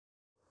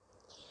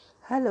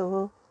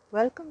Hello,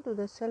 welcome to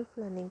the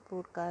Self-Learning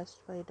Podcast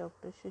by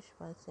Dr.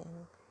 Sushma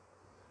Singh.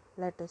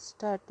 Let us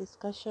start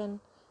discussion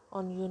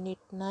on Unit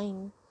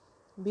 9,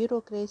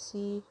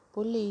 Bureaucracy,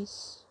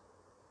 Police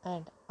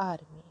and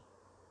Army.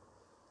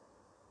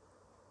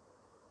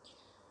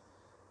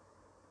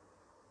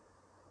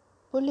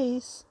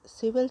 Police,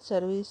 civil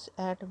service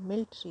and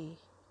military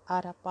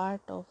are a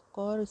part of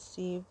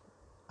coercive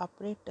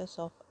apparatus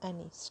of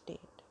any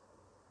state.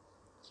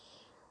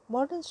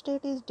 Modern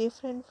state is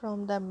different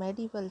from the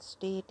medieval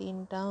state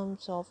in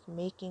terms of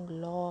making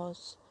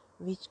laws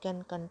which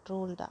can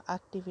control the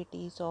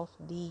activities of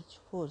these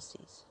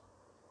forces.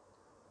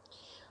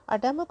 A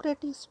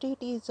democratic state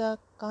is a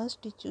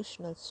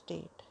constitutional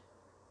state.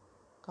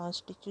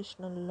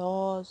 Constitutional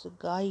laws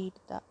guide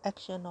the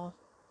action of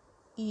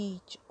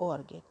each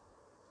organ.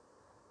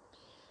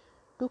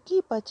 To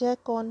keep a check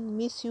on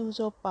misuse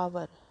of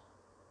power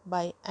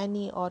by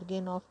any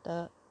organ of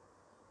the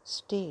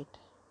state,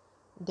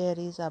 there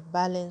is a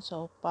balance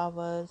of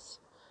powers,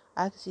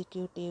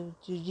 executive,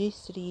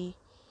 judiciary,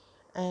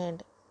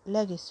 and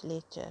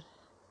legislature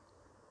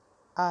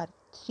are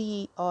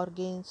three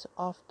organs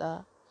of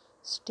the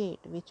state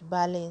which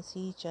balance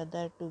each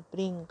other to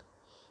bring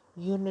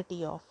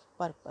unity of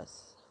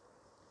purpose.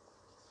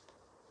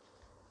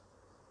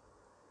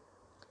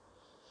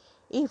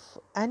 If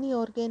any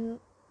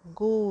organ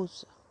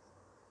goes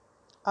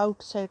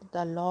outside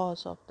the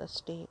laws of the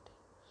state,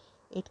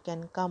 it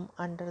can come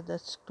under the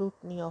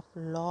scrutiny of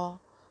law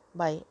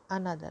by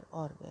another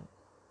organ.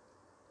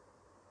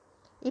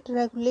 It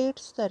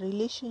regulates the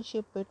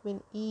relationship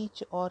between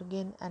each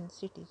organ and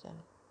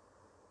citizen.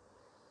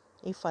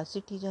 If a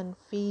citizen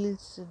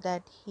feels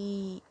that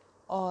he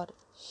or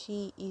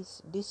she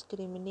is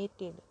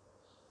discriminated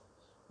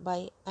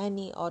by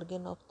any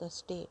organ of the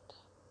state,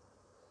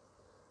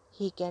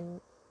 he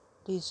can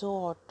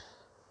resort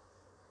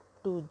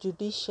to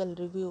judicial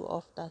review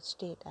of the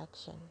state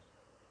action.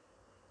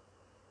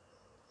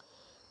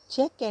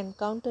 Check and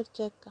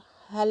counter-check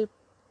help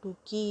to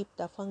keep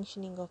the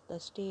functioning of the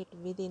state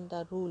within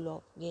the rule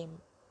of game.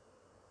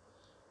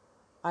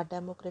 A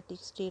democratic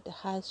state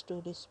has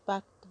to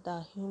respect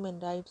the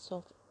human rights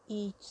of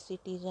each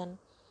citizen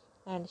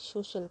and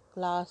social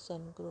class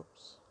and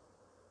groups.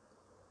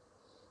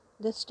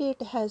 The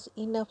state has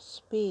enough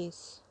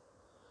space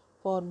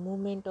for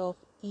movement of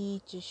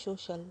each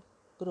social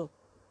group.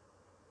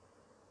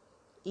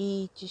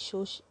 Each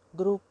social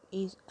group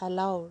is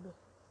allowed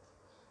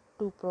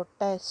to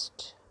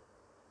protest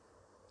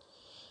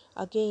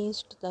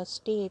against the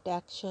state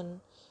action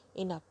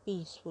in a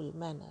peaceful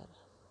manner.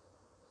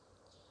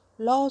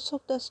 Laws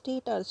of the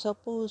state are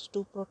supposed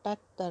to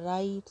protect the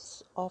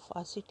rights of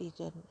a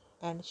citizen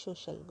and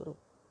social group.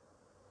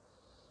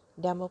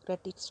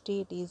 Democratic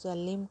state is a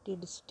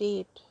limited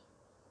state,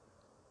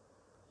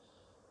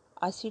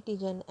 a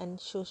citizen and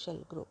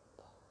social group.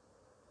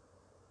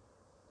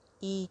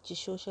 Each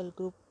social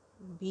group,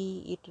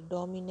 be it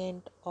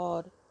dominant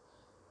or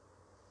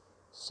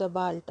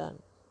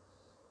subaltern,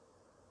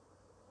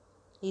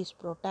 is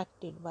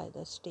protected by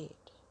the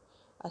state.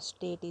 A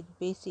state is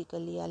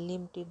basically a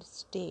limited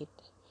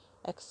state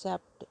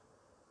except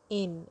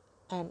in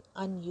an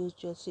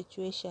unusual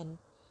situation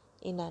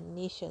in a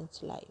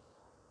nation's life,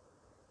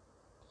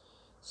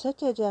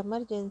 such as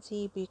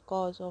emergency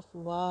because of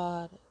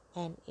war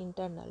and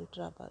internal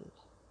trouble.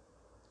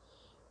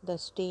 The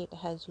state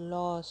has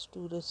laws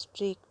to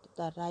restrict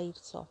the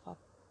rights of a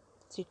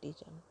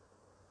citizen.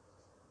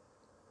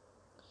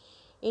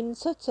 In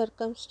such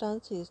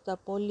circumstances, the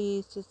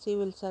police,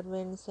 civil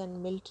servants,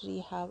 and military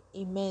have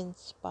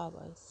immense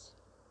powers.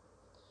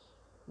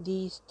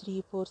 These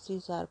three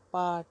forces are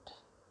part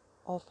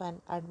of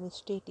an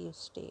administrative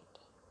state.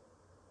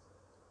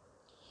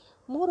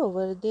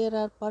 Moreover, they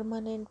are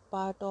permanent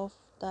part of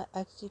the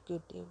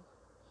executive,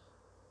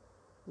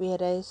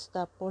 whereas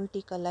the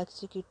political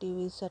executive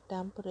is a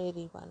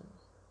temporary one,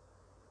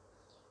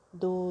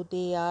 though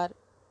they are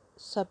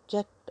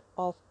subject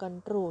of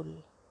control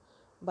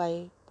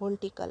by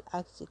political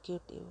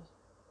executive.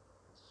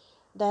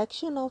 The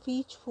action of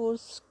each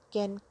force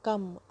can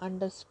come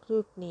under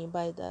scrutiny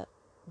by the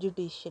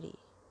judiciary.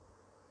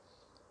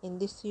 In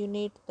this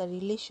unit, the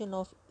relation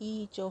of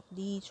each of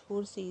these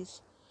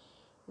forces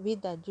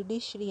with the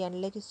judiciary and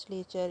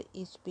legislature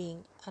is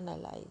being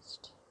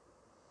analyzed.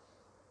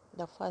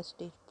 The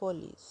first is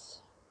police.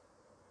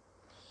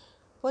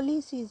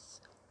 Police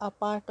is a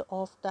part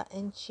of the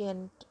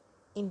ancient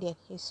Indian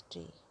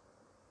history.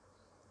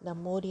 The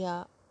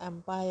Maurya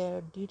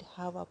Empire did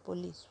have a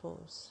police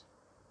force.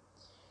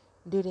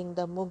 During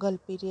the Mughal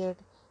period,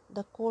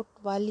 the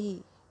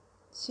Kotwali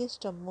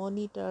system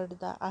monitored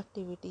the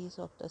activities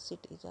of the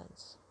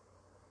citizens.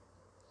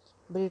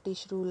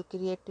 British rule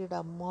created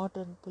a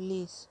modern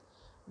police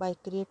by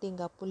creating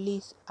a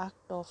Police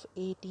Act of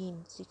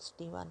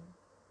 1861.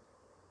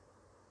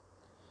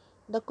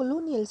 The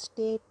colonial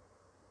state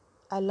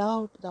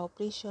allowed the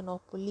operation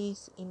of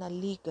police in a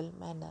legal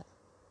manner.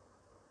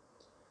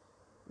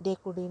 They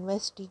could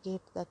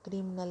investigate the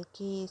criminal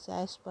case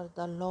as per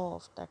the law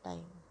of the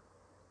time.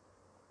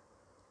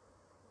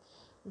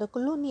 The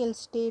colonial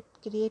state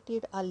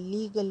created a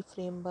legal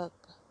framework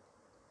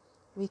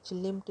which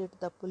limited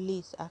the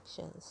police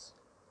actions,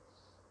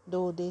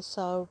 though they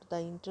served the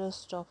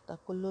interests of the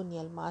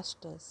colonial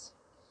masters.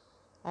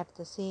 At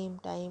the same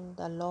time,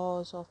 the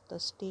laws of the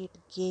state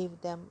gave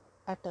them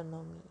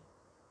autonomy.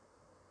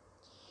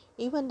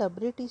 Even the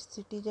British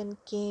citizen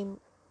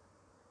came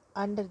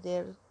under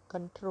their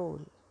control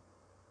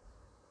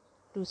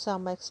to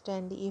some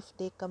extent. If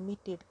they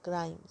committed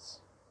crimes,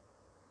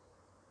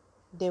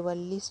 they were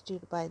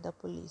listed by the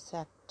Police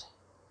Act.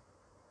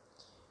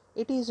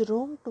 It is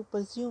wrong to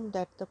presume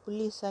that the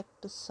Police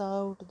Act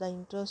served the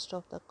interest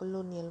of the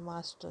colonial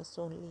masters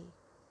only.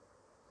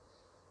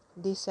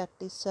 This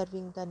act is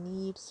serving the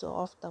needs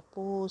of the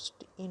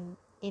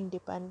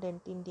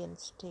post-independent Indian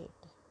state.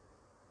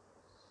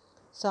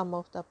 Some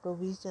of the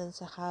provisions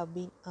have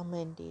been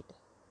amended,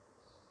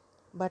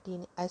 but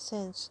in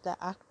essence the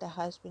act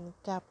has been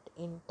kept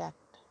intact.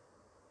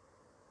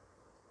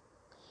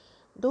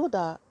 Though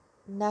the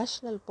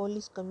National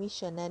Police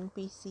Commission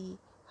 (NPC)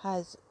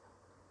 has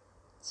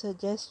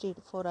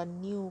suggested for a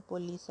new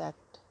police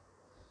act,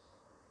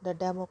 the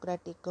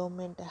democratic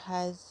government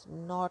has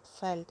not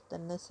felt the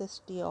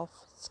necessity of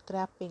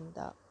scrapping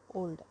the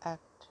old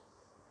act.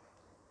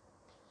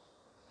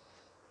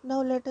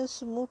 Now let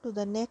us move to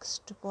the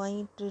next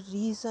point,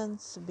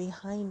 reasons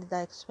behind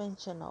the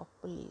expansion of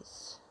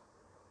police.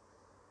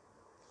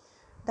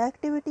 The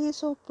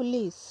activities of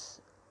police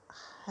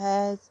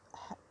has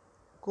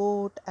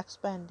got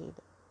expanded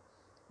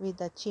with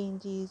the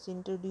changes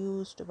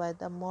introduced by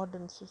the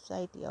modern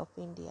society of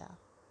India.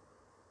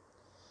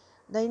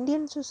 The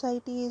Indian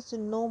society is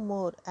no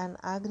more an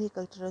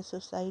agricultural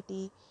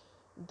society,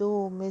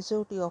 though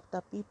majority of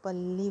the people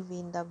live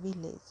in the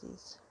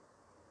villages.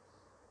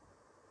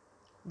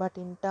 But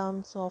in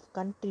terms of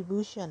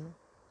contribution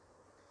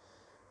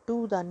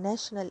to the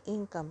national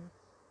income,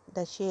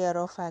 the share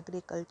of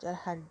agriculture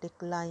had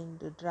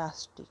declined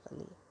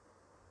drastically.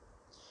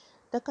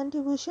 The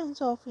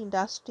contributions of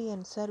industry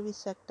and service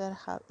sector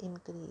have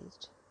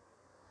increased.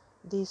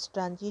 This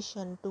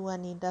transition to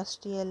an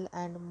industrial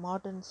and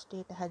modern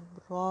state has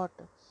brought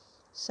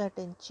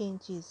certain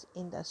changes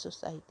in the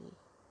society.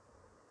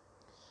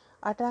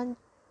 A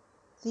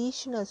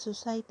transitional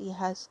society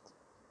has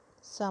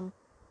some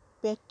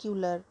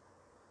peculiar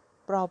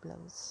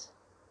problems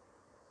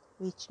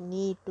which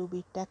need to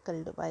be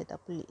tackled by the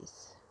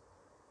police.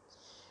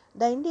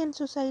 The Indian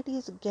society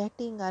is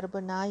getting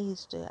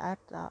urbanized at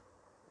a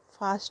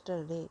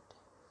faster rate,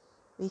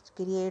 which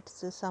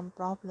creates some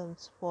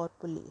problems for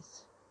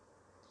police.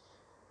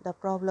 The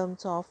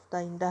problems of the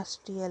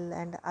industrial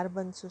and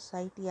urban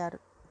society are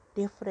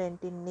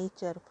different in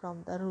nature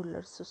from the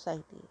rural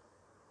society.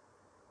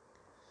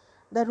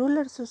 The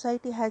rural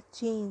society has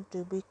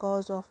changed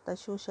because of the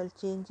social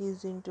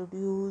changes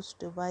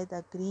introduced by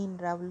the Green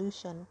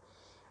Revolution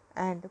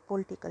and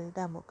political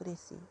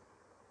democracy.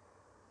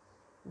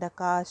 The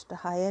caste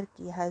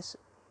hierarchy has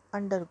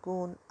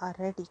undergone a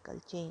radical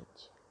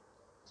change.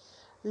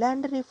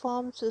 Land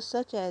reforms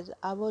such as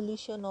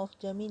abolition of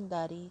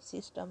zamindari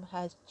system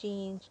has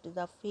changed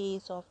the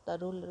face of the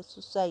rural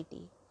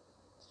society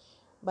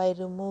by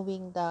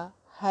removing the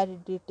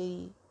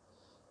hereditary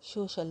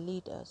social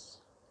leaders.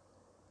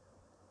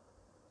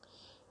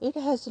 It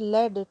has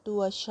led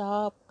to a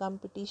sharp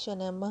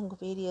competition among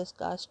various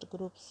caste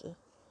groups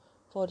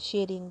for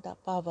sharing the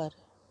power.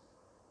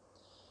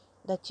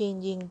 The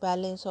changing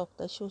balance of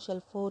the social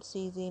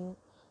forces in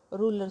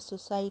rural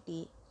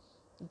society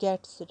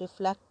gets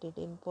reflected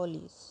in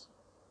police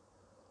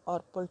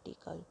or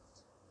political.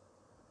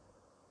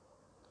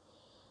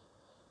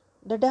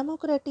 The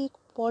democratic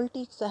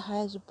politics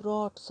has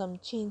brought some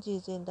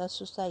changes in the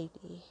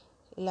society.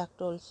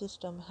 Electoral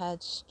system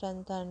has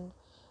strengthened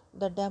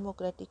the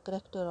democratic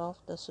character of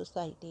the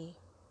society.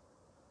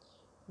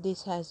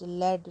 This has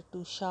led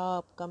to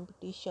sharp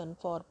competition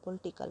for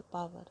political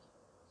power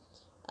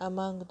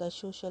among the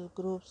social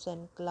groups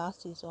and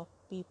classes of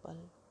people.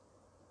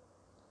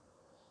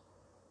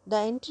 The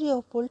entry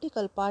of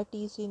political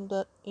parties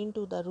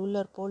into the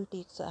rural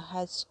politics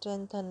has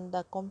strengthened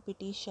the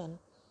competition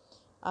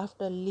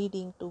after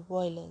leading to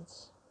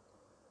violence.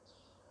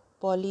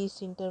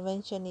 Police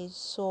intervention is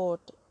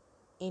sought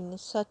in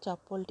such a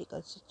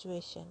political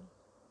situation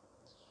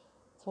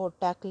for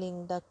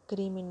tackling the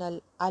criminal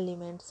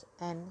elements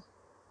and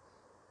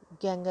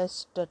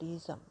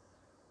gangsterism.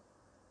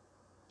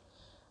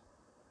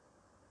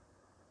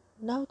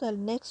 Now the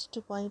next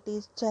point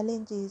is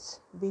challenges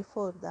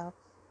before the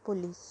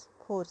police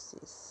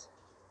forces.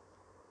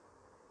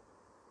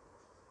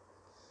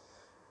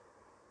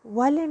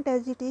 Violent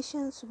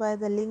agitations by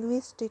the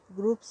linguistic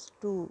groups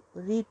to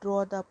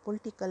redraw the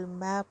political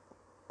map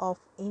of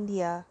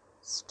India,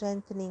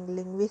 strengthening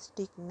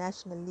linguistic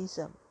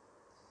nationalism,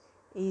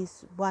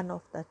 is one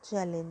of the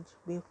challenges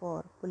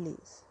before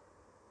police.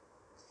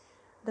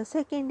 The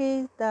second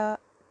is the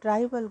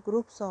tribal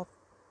groups of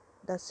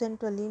the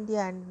central India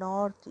and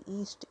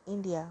northeast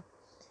India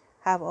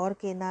have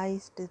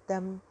organized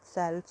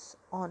themselves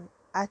on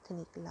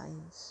ethnic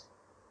lines.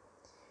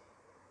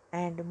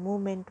 and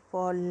movement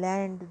for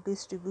land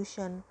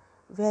distribution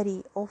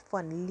very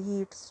often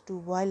leads to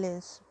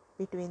violence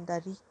between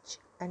the rich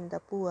and the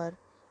poor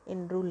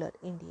in rural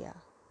India.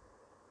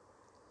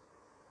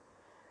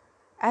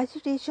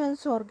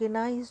 Agitations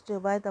organized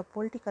by the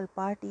political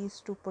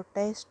parties to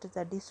protest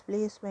the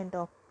displacement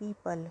of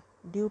people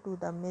due to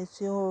the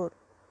measured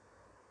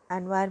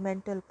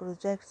environmental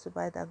projects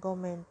by the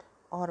government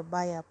or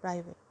by a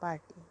private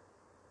party.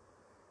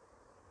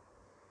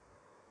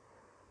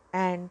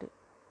 And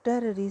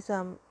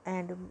terrorism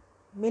and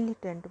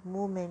militant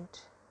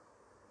movement,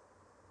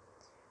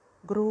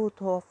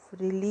 growth of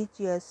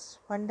religious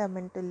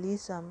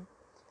fundamentalism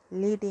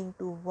leading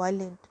to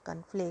violent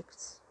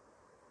conflicts,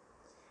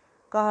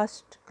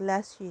 caste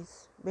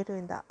clashes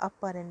between the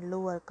upper and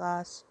lower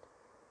caste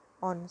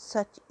on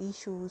such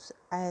issues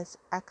as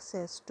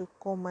access to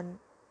common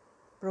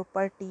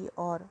property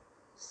or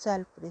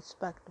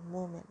self-respect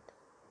movement.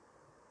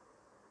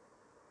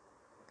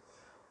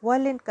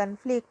 Violent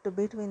conflict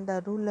between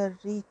the rural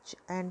rich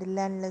and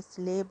landless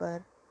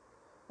labor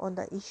on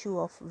the issue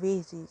of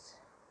wages.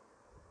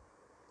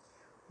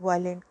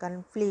 Violent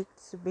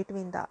conflicts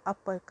between the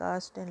upper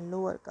caste and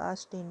lower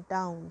caste in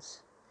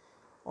towns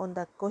on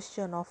the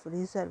question of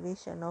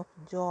reservation of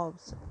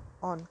jobs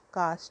on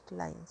caste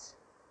lines.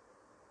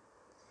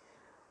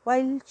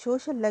 While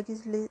social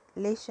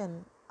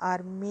legislation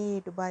are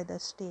made by the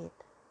state,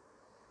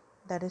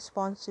 the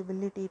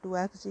responsibility to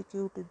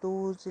execute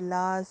those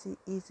laws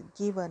is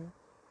given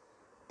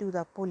to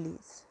the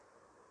police.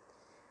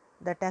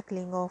 The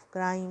tackling of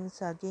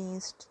crimes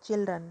against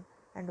children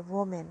and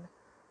women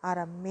are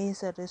a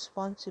major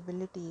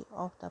responsibility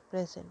of the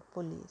present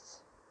police.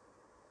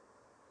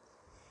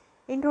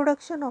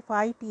 Introduction of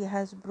IT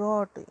has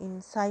brought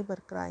in cyber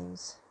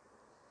crimes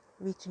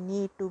which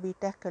need to be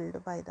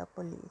tackled by the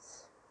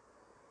police,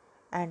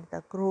 and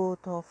the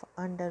growth of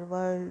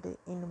underworld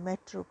in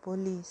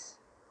metropolis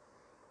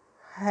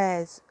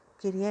has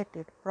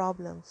created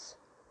problems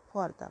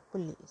for the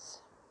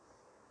police.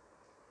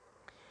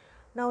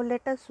 Now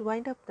let us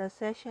wind up the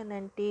session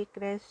and take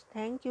rest.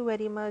 Thank you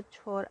very much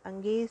for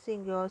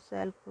engaging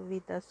yourself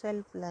with the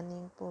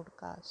self-learning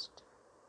podcast.